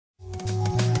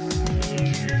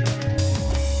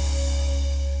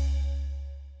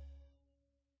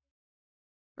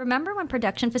Remember when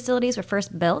production facilities were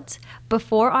first built?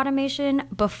 Before automation,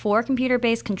 before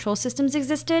computer-based control systems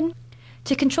existed?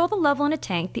 To control the level in a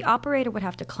tank, the operator would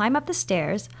have to climb up the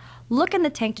stairs, look in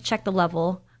the tank to check the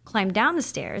level, climb down the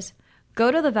stairs,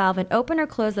 go to the valve and open or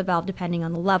close the valve depending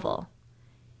on the level.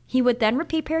 He would then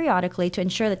repeat periodically to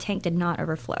ensure the tank did not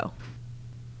overflow.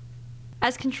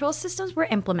 As control systems were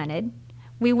implemented,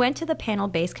 we went to the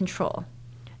panel-based control.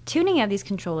 Tuning of these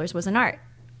controllers was an art,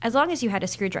 as long as you had a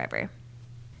screwdriver.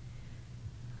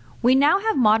 We now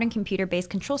have modern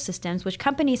computer-based control systems which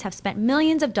companies have spent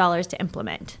millions of dollars to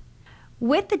implement.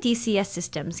 With the DCS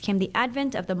systems came the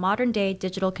advent of the modern-day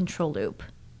digital control loop.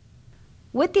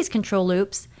 With these control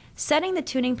loops, setting the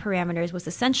tuning parameters was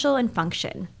essential in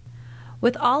function.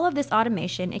 With all of this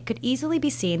automation, it could easily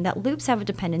be seen that loops have a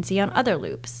dependency on other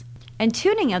loops, and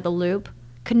tuning of the loop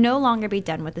could no longer be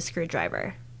done with a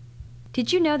screwdriver.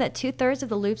 Did you know that 2/3 of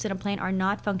the loops in a plane are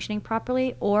not functioning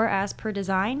properly or as per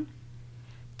design?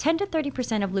 10 to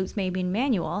 30% of loops may be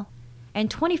manual,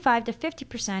 and 25 to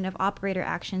 50% of operator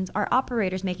actions are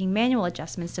operators making manual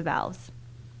adjustments to valves.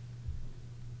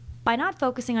 By not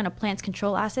focusing on a plant's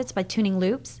control assets by tuning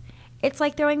loops, it's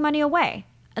like throwing money away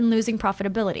and losing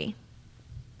profitability.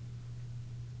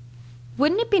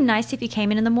 Wouldn't it be nice if you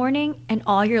came in the morning and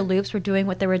all your loops were doing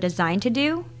what they were designed to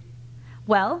do?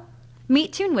 Well,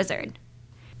 meet TuneWizard.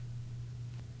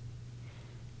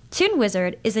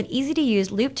 TuneWizard is an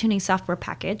easy-to-use loop tuning software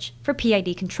package for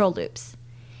PID control loops.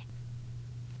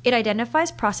 It identifies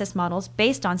process models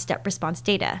based on step response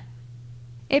data.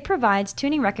 It provides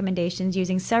tuning recommendations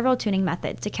using several tuning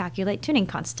methods to calculate tuning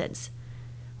constants.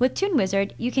 With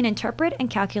TuneWizard, you can interpret and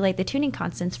calculate the tuning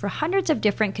constants for hundreds of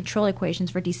different control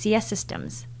equations for DCS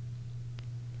systems.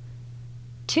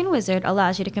 TuneWizard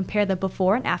allows you to compare the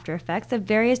before and after effects of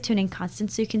various tuning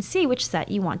constants so you can see which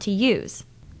set you want to use.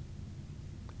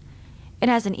 It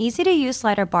has an easy-to-use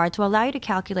slider bar to allow you to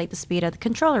calculate the speed of the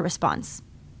controller response.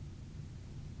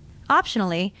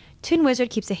 Optionally,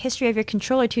 TuneWizard keeps a history of your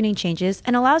controller tuning changes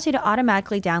and allows you to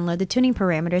automatically download the tuning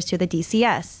parameters to the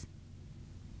DCS.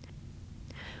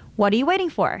 What are you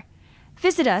waiting for?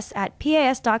 Visit us at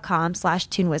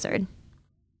pas.com/TuneWizard.